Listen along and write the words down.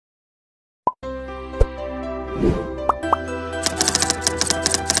Hello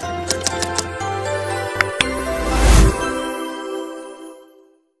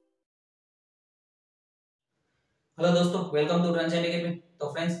दोस्तों, welcome to transient academy.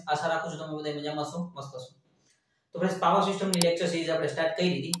 तो friends, आशा રાખું છું તમે બધા મજામાં છો, મસ્ત છો। તો फ्रेंड्स, પાવર સિસ્ટમની લેક્ચર સિરીઝ આપણે સ્ટાર્ટ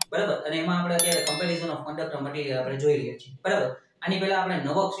કરી દીધી, બરાબર? અને એમાં આપણે અત્યારે કમ્પેરિઝન ઓફ કંડક્ટર મટીરીયલ આપણે જોઈ રહ્યા છીએ, બરાબર? આની પહેલા આપણે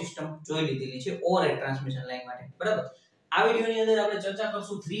નવક સિસ્ટમ જોઈ લીધેલી છે ઓવરહેડ ટ્રાન્સમિશન લાઇન માટે, બરાબર? આ વિડિયોની અંદર આપણે ચર્ચા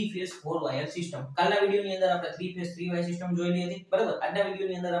કરશું 3 ફેઝ 4 વાયર સિસ્ટમ। કાલના વિડિયોની અંદર આપણે 3 ફેઝ 3 વાયર સિસ્ટમ જોઈલી હતી, બરાબર? આજના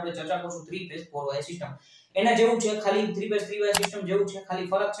વિડિયોની અંદર આપણે ચર્ચા કરશું 3 ફેઝ 4 વાયર સિસ્ટમ। એના જેવું છે, ખાલી 3 ફેઝ 3 વાયર સિસ્ટમ જેવું છે, ખાલી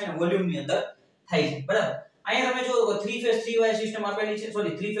ફરક છે ને વોલ્યુમની અંદર થાય છે, બરાબર? અહીંયા તમે જો 3 ફેઝ 3 વાયર સિસ્ટમ આપેલી છે,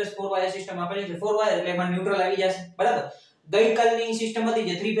 સોરી 3 ફેઝ 4 વાયર સિસ્ટમ આપેલી છે। 4 વાયર એટલે એમાં ન્યુટ્રલ આવી જશે, બરાબર? ગઈકાલની સિસ્ટમ હતી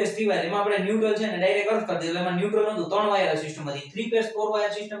જે 3 ફેઝ 3 વાયર, એમાં આપણે ન્યુટ્રલ છે ને ડાયરેક્ટ અર્થ કરી દીધું, એમાં ન્યુટ્રલ નહોતું, 3 વાયર સિસ્ટમ હતી। 3 ફેઝ 4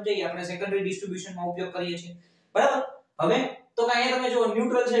 વાયર સિસ્ટમ છે એ આપણે સેકન્ડરી ડિસ્ટ્રીબ્યુશનમાં ઉપયોગ કરીએ છીએ, બરાબર? હવે તો કે અહીંયા તમે જો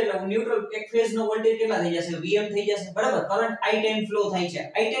ન્યુટ્રલ છે એટલે ન્યુટ્રલ એક ફેઝ નો વોલ્ટેજ કેટલા થઈ જશે? Vm થઈ જશે, બરાબર? કરંટ I10 ફ્લો થાય છે।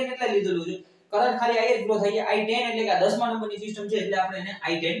 I10 એટલે લીધેલું છે, કરંટ ખાલી I જ ફ્લો થાય છે। I10 એટલે કે 10મા નંબરની સિસ્ટમ છે એટલે આપણે એને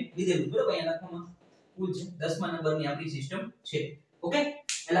I10 લીધેલું, બરાબર? અહીંયા લખવામાં ભૂલ છે, 10મા નંબરની આપણી સિસ્ટમ છે, ઓકે?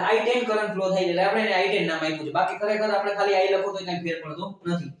 એટલે I10 કરંટ ફ્લો થાય એટલે આપણે એને I10 નામ આપ્યું છે, બાકી ખરેખર આપણે ખાલી I લખો તો કઈ ફેર પડતો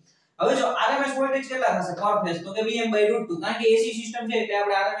નથી। હવે જો RMS વોલ્ટેજ કેટલા થશે પર ફેઝ? તો કે Vm/√2, કારણ કે AC સિસ્ટમ છે એટલે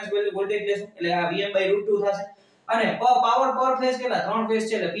આપણે RMS વોલ્ટેજ લેશું એટલે આ Vm/√2 થશે। અને પાવર પર ફેઝ કેટલા? 3 ફેઝ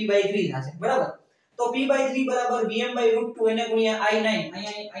છે એટલે P/3 થશે, બરાબર? તો P/3 બરાબર Vm/√2 એને ગુણ્યા I9,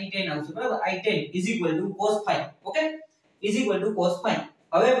 અહીંયા I10 આવશે, બરાબર? I10 cos phi, okay? cos phi।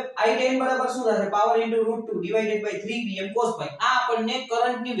 હવે I10 બરાબર શું થશે? Power √2 divided by 3 Vm cos phi। આ આપણને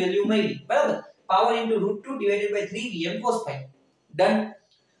કરંટની વેલ્યુ મળી, બરાબર? Power √2 divided by 3 Vm cos phi, done.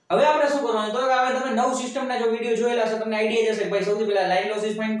 હવે આપણે શું કરવાનું? તો હવે તમે નવ સિસ્ટમના જો વિડિયો જોયેલા છે તમને આઈડિયા જશે કે ભાઈ સૌથી પહેલા લાઈન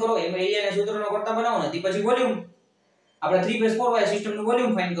લોસીસ ફાઇન્ડ કરો, એમ એરિયાના સૂત્રનો કરતા બનાવો ને, પછી વોલ્યુમ આપણે 3 ફેઝ 4 વાયર સિસ્ટમનું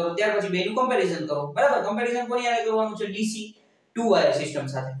વોલ્યુમ ફાઇન્ડ કરો, ત્યાર પછી બેનું કમ્પેરીઝન કરો, બરાબર? કમ્પેરીઝન કોની સાથે કરવાનું છે? DC 2 વાયર સિસ્ટમ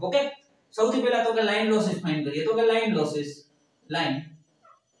સાથે, ઓકે? સૌથી પહેલા તો કે લાઈન લોસીસ ફાઇન્ડ કરીએ, તો કે લાઈન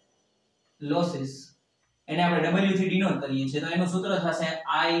લોસીસ એને આપણે W થી ડિનોટ કરીએ છીએ, તો એનું સૂત્ર થશે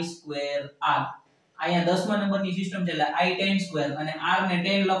I2R। અહીંયા 10મા નંબરની સિસ્ટમ છે એટલે I10² અને R ને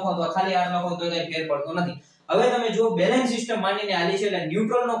 10 લખો તો ખાલી R લખો તો કઈ ફેર પડતો નથી। હવે તમે જો બેલેન્સ સિસ્ટમ માનીને આલી છે એટલે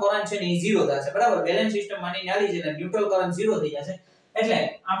ન્યુટ્રલ નો કરંટ છે ને એ 0 થશે, બરાબર? બેલેન્સ સિસ્ટમ માનીને આલી છે એટલે ન્યુટ્રલ કરંટ 0 થઈ જશે, એટલે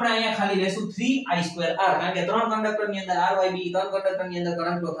આપણે અહીંયા ખાલી લેશું 3I2R, કારણ કે 3 કંડક્ટરની અંદર RYB 3 કંડક્ટરની અંદર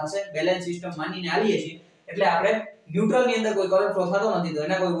કરંટ ફ્લો થશે। બેલેન્સ સિસ્ટમ માનીને આલીએ છીએ એટલે આપણે ન્યુટ્રલ ની અંદર કોઈ કરંટ ફ્લો થતો નથી, તો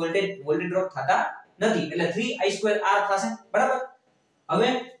એના કોઈ વોલ્ટેજ ડ્રોપ થતા નથી, એટલે 3I2R થશે, બરાબર? હવે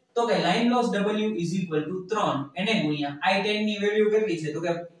તો કે લાઈન લોસ W 3 એને ગુણ્યા I10 ની વેલ્યુ કેટલી છે? તો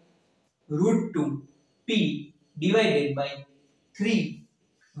કે √2 P divided by 3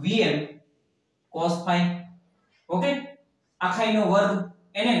 Vm cos phi, okay? આખાઈનો વર્ગ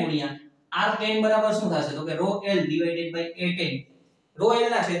એને ગુણ્યા R10 બરાબર શું થશે? તો કે ρ L divided by A10, ρ L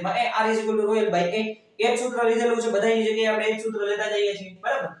ના છેદમાં R ρ L બાય A। એક સૂત્ર લીધેલું છે, બધાની જગ્યાએ આપણે એક સૂત્ર લેતા જઈએ છીએ,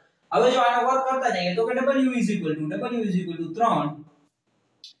 બરાબર? હવે જો આનો વર્ગ કરતા જઈએ તો કે W 3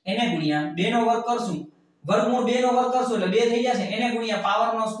 એને ગુણ્યા 2 નો વર્ગ કરશું, વર્ગમૂળ 2 નો વર્ગ કરશું એટલે 2 થઈ જશે, એને ગુણ્યા પાવર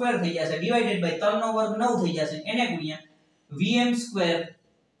નો સ્ક્વેર થઈ જશે, ડિવાઇડેડ બાય 3 નો વર્ગ 9 થઈ જશે, એને ગુણ્યા Vm²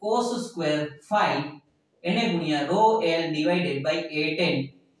 cos સ્ક્વેર phi એને ગુણ્યા ρ L divided by A10,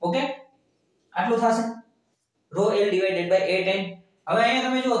 okay? આટલું થશે ρ L ડિવાઇડેડ બાય A10। હવે અહીંયા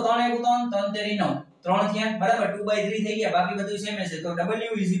તમે જુઓ 3 * 1 = 3 * 3 = 9, 3 થયા, બરાબર? 2/3 થઈ ગયા, બાકી બધું સેમ છે, તો W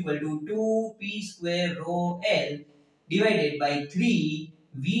 2p² ρ L divided by 3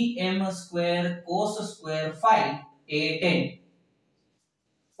 Vm² cos square phi A10,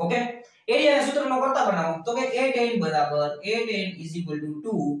 okay? એરિયાના સૂત્રનો કરતા બનાવો, તો કે A10 બરાબર A10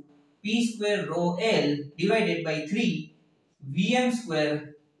 2 p² ρ L divided by 3 Vm²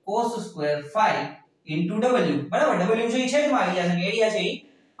 cos square phi W, બરાબર? W છે એ છેદમાં આવી જશે, એરિયા છે એ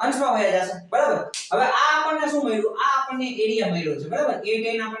અંશમાં વહી જશે, બરાબર? હવે આ આપણને શું મળ્યું? આ આપણને એરિયા મળ્યો છે, બરાબર?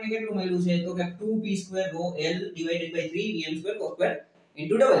 A10 આપણને કેટલું મળ્યું છે? તો કે 2p² ρ L divided by 3 Vm² cos square W,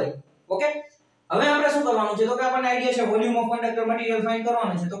 okay? હવે આપણે શું કરવાનું છે? તો કે આપણને આઈડિયા છે volume of conductor material find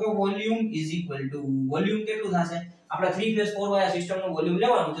કરવાનું છે, તો કે વોલ્યુમ વોલ્યુમ કેટલું થશે? આપણે 3 ફેઝ 4 વાયર સિસ્ટમનું વોલ્યુમ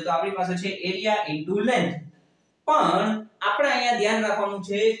લેવાનું છે, તો આપણી પાસે છે એરિયા ઇન્ટુ લેન્થ। પણ આપણે અહીંયા ધ્યાન રાખવાનું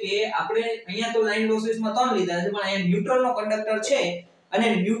છે કે આપણે અહીંયા તો લાઈન લોસીસમાં 3 લીધા છે, પણ અહીંયા ન્યુટ્રલ નો કંડક્ટર છે અને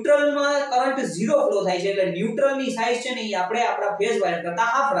ન્યુટ્રલમાં કરંટ 0 ફ્લો થાય છે, એટલે ન્યુટ્રલની સાઈઝ છે ને એ આપણે આપણા ફેઝ વાયર કરતા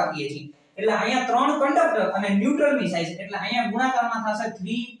હાફ રાખીએ છીએ, એટલે અહીંયા 3 કંડક્ટર અને ન્યુટ્રલની સાઈઝ એટલે અહીંયા ગુણાકારમાં થશે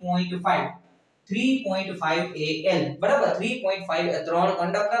 3.5 AL, બરાબર? 3.5 3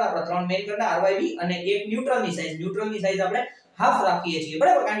 કંડક્ટર, આપણા 3 મેઈન કંડક્ટર RYB અને એક ન્યુટ્રલની સાઈઝ આપણે હાફ રાખીએ છીએ,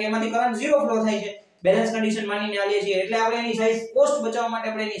 બરાબર? કારણ કે એમાંથી કરંટ 0 ફ્લો થાય છે, બેલેન્સ કન્ડિશન માનીને આલીએ છીએ, એટલે આપણે એની સાઈઝ કોસ્ટ બચાવવા માટે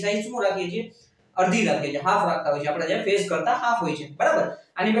આપણે એની સાઈઝ શું રાખીએ છીએ? અડધી રાખીએ છીએ, હાફ રાખતા હોય છે આપણે, જે ફેઝ કરતા હાફ હોય છે, બરાબર.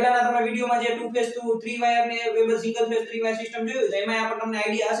 આની પહેલાના તમે વિડિયોમાં જે 2 ફેઝ ટુ 3 વાયર ને weber single phase 3 wire system જોયું તો એમાં આપણે તમને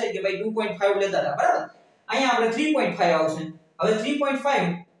આઈડિયા હશે કે ભાઈ 2.5 લેતા હતા, બરાબર. અહીંયા આપણે 3.5 આવશે. હવે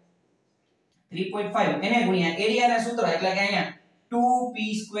 3.5 એને ગુણ્યા એરિયાના સૂત્ર એટલે કે અહીંયા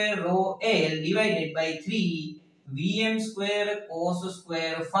 2p² rho l divided by 3 vm² cos²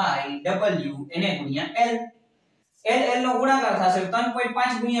 phi w એને ગુણ્યા l. l નો ગુણાકાર થશે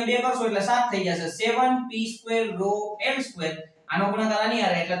 3.5 ગુણ્યા 2 કરશો એટલે 7 થઈ જશે 7p² rho l². આનો ગુણાકાર આની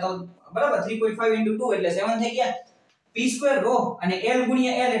આરે એટલે તો બરાબર 3.5 * 2 એટલે 7 થઈ ગયા. p² rho અને l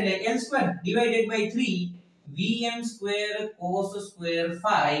ગુણ્યા l એટલે l² divided by 3 vm² cos²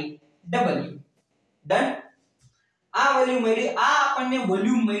 phi w. Done. આ વોલ્યુમ મળી, આ આપણને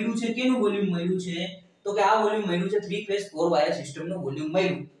વોલ્યુમ મળ્યું છે. કેનું વોલ્યુમ મળ્યું છે? તો કે આ વોલ્યુમ મળ્યું છે 3 ફેઝ 4 વાયર સિસ્ટમ નું વોલ્યુમ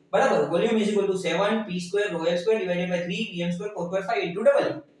મળ્યું, બરાબર. Volume = 7p² rho l² divided by 3 vm² cos² phi * w.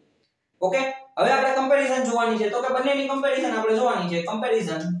 Okay. હવે આપણે કમ્પેરીઝન જોવાની છે, તો કે બંનેની કમ્પેરીઝન આપણે જોવાની છે.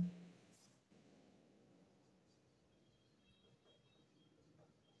 Comparison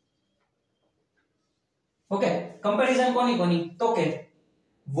okay. કમ્પેરીઝન કોની તો કે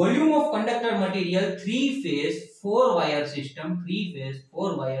volume of conductor material 3 phase 4 wire system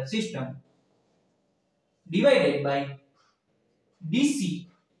divided by DC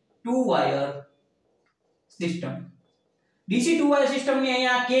 2 wire system. DC 2 wire system ની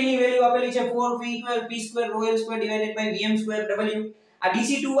અહીંયા k ની વેલ્યુ આપેલી છે 4p² rho l² divided by vm² w. આ DC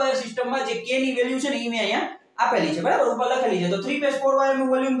 2 wire system માં જે k ની વેલ્યુ છે ને એ મેં અહીંયા આપેલી છે, બરાબર, ઉપર લખેલી છે. તો 3 phase 4 wire નું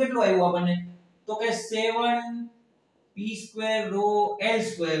વોલ્યુમ કેટલું આવ્યું આપણને? તો કે 7p² rho l²,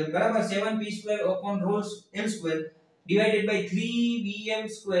 બરાબર, 7p² upon rho l² divided by 3 vm²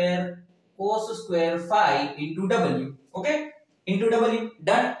 cos² phi into w. Okay, into w.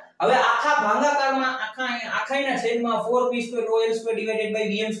 Done. હવે આખા ભાગાકારમાં આખાના છેદમાં 4p² rho l² divided by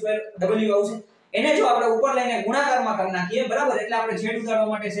vm² w આવશે. એને જો આપણે ઉપર લઈને ગુણાકારમાં કરી નાખીએ, બરાબર, એટલે આપણે છેદ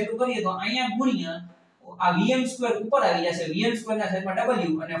ઉતારવા માટે છેદ કરીએ તો અહીંયા ગુણ્યા આ vm² ઉપર આવી જશે, vm² ના છેદમાં w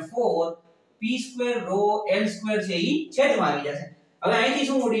અને 4p² rho l² છે ઈ છેદમાં આવી જશે. હવે અહીંથી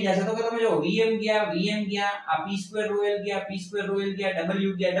શું ઉડી જશે? તો કે તમે જો vm ગયા, આ p² rho l ગયા, p² rho l ગયા, w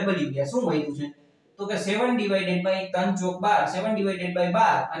ગયા, શું મળ્યું છે? તો કે 7 divided by 3 Chowk 12, 7 divided by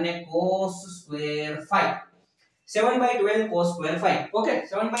 12 અને cos² phi, 7/12 cos² phi. Okay,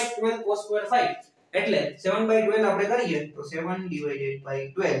 7/12 cos² phi એટલે 7/12 આપણે કરીએ તો 7 divided by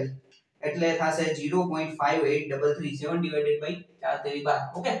 12 એટલે થશે 0.5833, 7 divided by 4 * 12.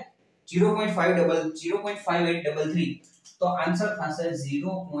 ઓકે, 0.5833. તો આન્સર થશે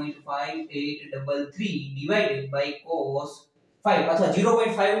 0.5833 divided by cos 5 અથવા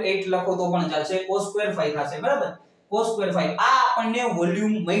 0.58 લખો તો પણ ચાલશે, cos² phi થશે, બરાબર, cos² phi. આ આપણને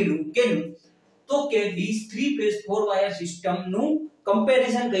વોલ્યુમ મળ્યું કેનું? તો કે these 3 phase 4 wire system નું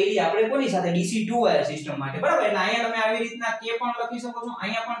કમ્પેરીઝન કરી આપણે કોની સાથે? DC 2 wire system માટે, બરાબર. એટલે અહીંયા તમે આવી રીતના k પણ લખી શકો છો,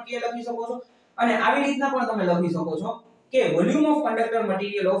 અહીંયા પણ k લખી શકો છો અને આવી રીતના પણ તમે લખી શકો છો કે volume of conductor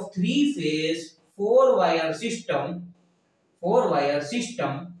material of 3 phase 4 wire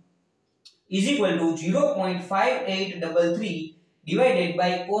system is equal to 0.5833 divided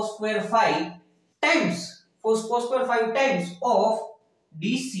by cos² phi times of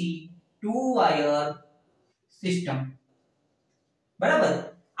DC 2 wire system. બરાબર.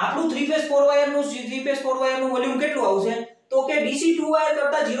 આપણું 3 phase 4 wire નું વોલ્યુમ કેટલું આવશે? તો કે DC 2 wire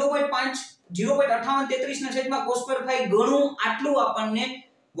કરતા 0.5833 ના છેદમાં cos² phi ગણું આટલું આપણને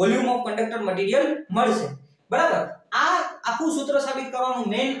વોલ્યુમ ઓફ કંડક્ટર મટીરીયલ મળશે, બરાબર. આ આખું સૂત્ર સાબિત કરવાનું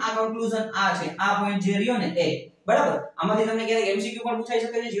મેઈન આ કન્ક્લુઝન આ છે, આ પોઈન્ટ જે રહ્યો ને એ, બરાબર. આમાંથી તમને ક્યારેક MCQ પણ પૂછાઈ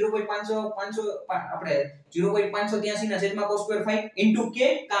શકે છે. 0.583 આપણે 0.583 ના છેદમાં cos² phi into k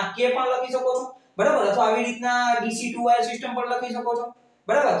કા k પણ લખી શકો છો, બરાબર, અથવા આવી રીતના DC 2 wire સિસ્ટમ પણ લખી શકો છો,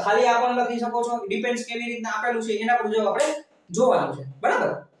 બરાબર. ખાલી આ પણ લખી શકો છો. ડિપેન્ડ્સ કેવી રીતના આપેલું છે એના પર જો આપણે જોવાનું છે,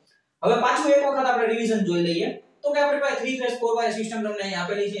 બરાબર. હવે પાછું એક વખત આપણે રિવિઝન જોઈ લઈએ તો કે આપણી પાસે 3 phase 4 wire સિસ્ટમ તમને અહીં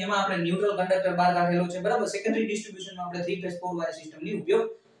આપેલી છે. એમાં આપણે ન્યુટ્રલ કંડક્ટર બહાર કાઢેલો છે, બરાબર. સેકન્ડરી ડિસ્ટ્રીબ્યુશનમાં આપણે 3 phase 4 wire સિસ્ટમની ઉપયોગ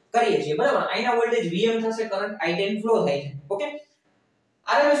કરીએ છીએ, બરાબર. અહીંના વોલ્ટેજ Vm થશે, કરંટ I10 ફ્લો થાય છે. ઓકે,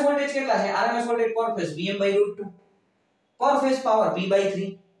 RMS વોલ્ટેજ કેટલા છે? RMS વોલ્ટેજ પર ફેઝ Vm/√2, પર phase power P/3.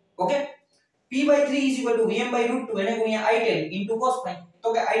 Okay, P/3 Vm/√2 એને ગુણ્યા I10 cos phi. તો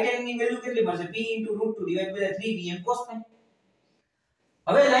કે I10 ની વેલ્યુ કેટલી મળશે? P √2 divided by 3 Vm cos phi.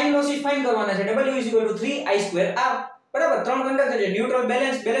 હવે લાઈન લોસીસ ફાઇન્ડ કરવાના છે. W = 3I²R, બરાબર. ત્રણ કંડક્ટર છે, ન્યુટ્રલ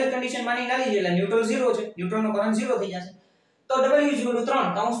બેલેન્સ કન્ડિશન માની નાલી છે એટલે ન્યુટ્રલ 0 છે, ન્યુટ્રલનો કરંટ 0 થઈ જશે. તો W = 3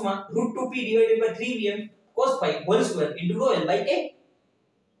 કૌંસમાં √2p divided by 3 Vm cos phi whole square into rho l by a.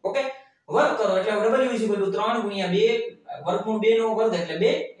 Okay, work કરો એટલે W = 3 ગુણ્યા 2 વર્ગમૂળ 2 નો વર્ગ એટલે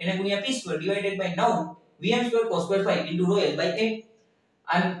 2 એને ગુણ્યા p² divided by 9 Vm² cos² phi into rho l by a.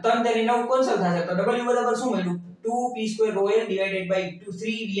 અને 3 તેની 9 કેન્સલ થશે તો w બરાબર શું મળ્યું 2p² rho l divided by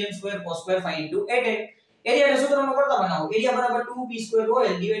 3vm² cos² phi into 8 એરિયાને સૂત્રનો કરતા બનાવો એરિયા બરાબર 2p² rho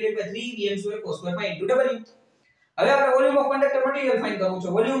l divided by 3vm² cos² phi into w હવે આપણે volume of conductor material find કરવું છે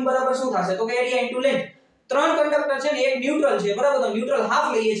વોલ્યુમ બરાબર શું થશે તો કે એરિયા ઇન્ટુ લેન્થ ત્રણ કંડક્ટર છે ને એક ન્યુટ્રલ છે બરાબર તો ન્યુટ્રલ હાફ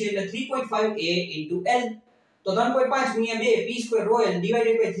લઈએ છીએ એટલે 3.5 a into l તો 3.5 ગુણ્યા 2 p² rho l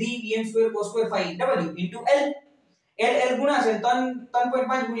divided by 3vm² cos² phi w into l l ગુણાશે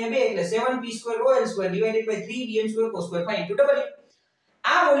 3.5 ગુણ્યા 2 એટલે 7p² rho l² divided by 3vm² cos² phi into w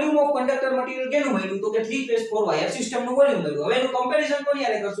આ વોલ્યુમ ઓફ કંડક્ટર મટીરીયલ કેનું મળ્યું તો કે 3 ફેઝ 4 વાયર સિસ્ટમ નું volume મળ્યું હવે એનું કમ્પેરીઝન કોની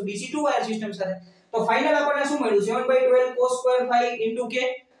હારે કરશું DC 2 વાયર સિસ્ટમ સાથે તો ફાઇનલ આપણને શું મળ્યું 7/12 cos² phi into k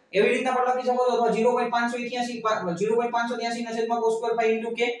એવી રીતના પણ લખી શકો છો અથવા 0.583 0.583 ના છેદમાં cos² phi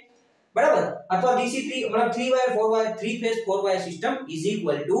into k બરાબર અથવા DC 3 મતલબ 3 wire 4 wire 3 phase 4 wire system is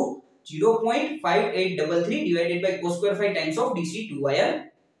equal to 0.5833 divided by cos² phi times of DC 2 wire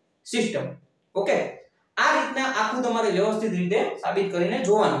system okay આ રીતના આખું તમારે વ્યવસ્થિત રીતે સાબિત કરીને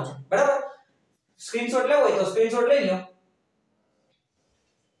જોવાનું છે બરાબર સ્ક્રીનશોટ લેવો હોય તો સ્ક્રીનશોટ લઈ લો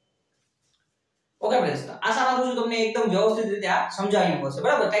ઓકે ફ્રેન્ડ્સ આશા રાખું છું તમને એકદમ વ્યવસ્થિત રીતે આ સમજાવ્યું હશે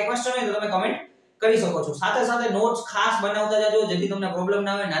બરાબર કઈ ક્વેશ્ચન હોય તો તમે કમેન્ટ કરી શકો છો સાથે સાથે નોટ્સ ખાસ બનાવતા જાજો જેથી તમને પ્રોબ્લેમ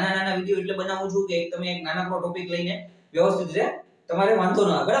ના આવે નાના વિડિયો એટલે બનાવું છું કે તમે એક નાનકડો ટોપિક લઈને વ્યવસ્થિત રીતે તમારે વાંધો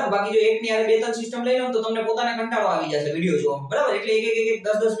ન આવે બરાબર બાકી જો એકની આરે બે ત્રણ સિસ્ટમ લઈ લો તો તમને પોતાને કંટાળો આવી જશે વિડિયો જોવામાં બરાબર એટલે એક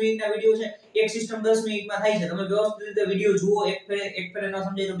 10 મિનિટના વિડિયો છે એક સિસ્ટમ 10 મિનિટમાં થાય છે તમે વ્યવસ્થિત રીતે વિડિયો જુઓ એક ફેરે ન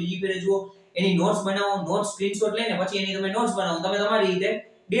સમજાય તો બીજી ફેરે જુઓ એની નોટ્સ બનાવો નોટ્સ સ્ક્રીનશોટ લઈને પછી એની તમે નોટ્સ બનાવો તમે તમારી રીતે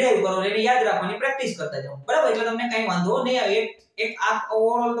ડિરાઈવ કરો એટલે યાદ રાખવાની પ્રેક્ટિસ કરતા જાઓ બરાબર એટલે તમને કઈ વાંધો નહીં આવે એક આ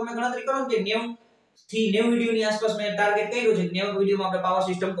ઓવરઓલ તમે ગણતરી કરો કે 90 થી 90 વિડિયોની આસપાસ મેં ટાર્ગેટ કર્યું છે 90 વિડિયોમાં આપણે પાવર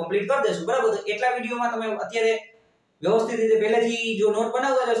સિસ્ટમ કમ્પ્લીટ કરી દેશું બરાબર તો એટલા વિડિયોમાં તમે અત્યારે વ્યવસ્થિત રીતે પહેલેથી જો નોટ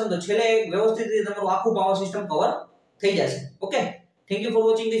બનાવતા જશો તો છેલ્લે વ્યવસ્થિત રીતે તમારું આખું પાવર સિસ્ટમ કવર થઈ જશે okay thank you for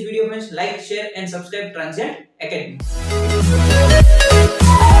watching this video friends like share and subscribe transient academy